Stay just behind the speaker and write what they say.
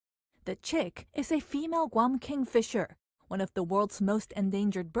The chick is a female Guam Kingfisher, one of the world's most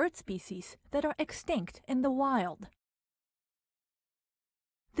endangered bird species that are extinct in the wild.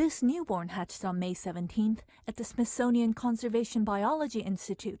 This newborn hatched on May 17th at the Smithsonian Conservation Biology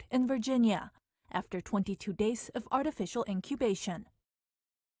Institute in Virginia, after 22 days of artificial incubation.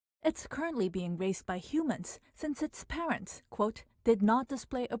 It's currently being raised by humans since its parents, quote, did not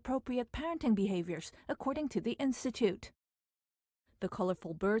display appropriate parenting behaviors, according to the institute. The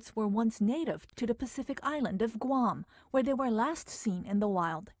colorful birds were once native to the Pacific island of Guam, where they were last seen in the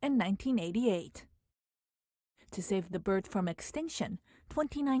wild in 1988. To save the bird from extinction,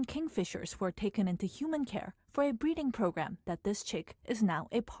 29 kingfishers were taken into human care for a breeding program that this chick is now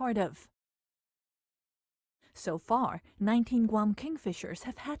a part of. So far, 19 Guam kingfishers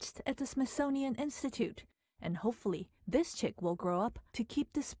have hatched at the Smithsonian Institute, and hopefully this chick will grow up to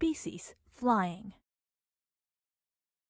keep the species flying.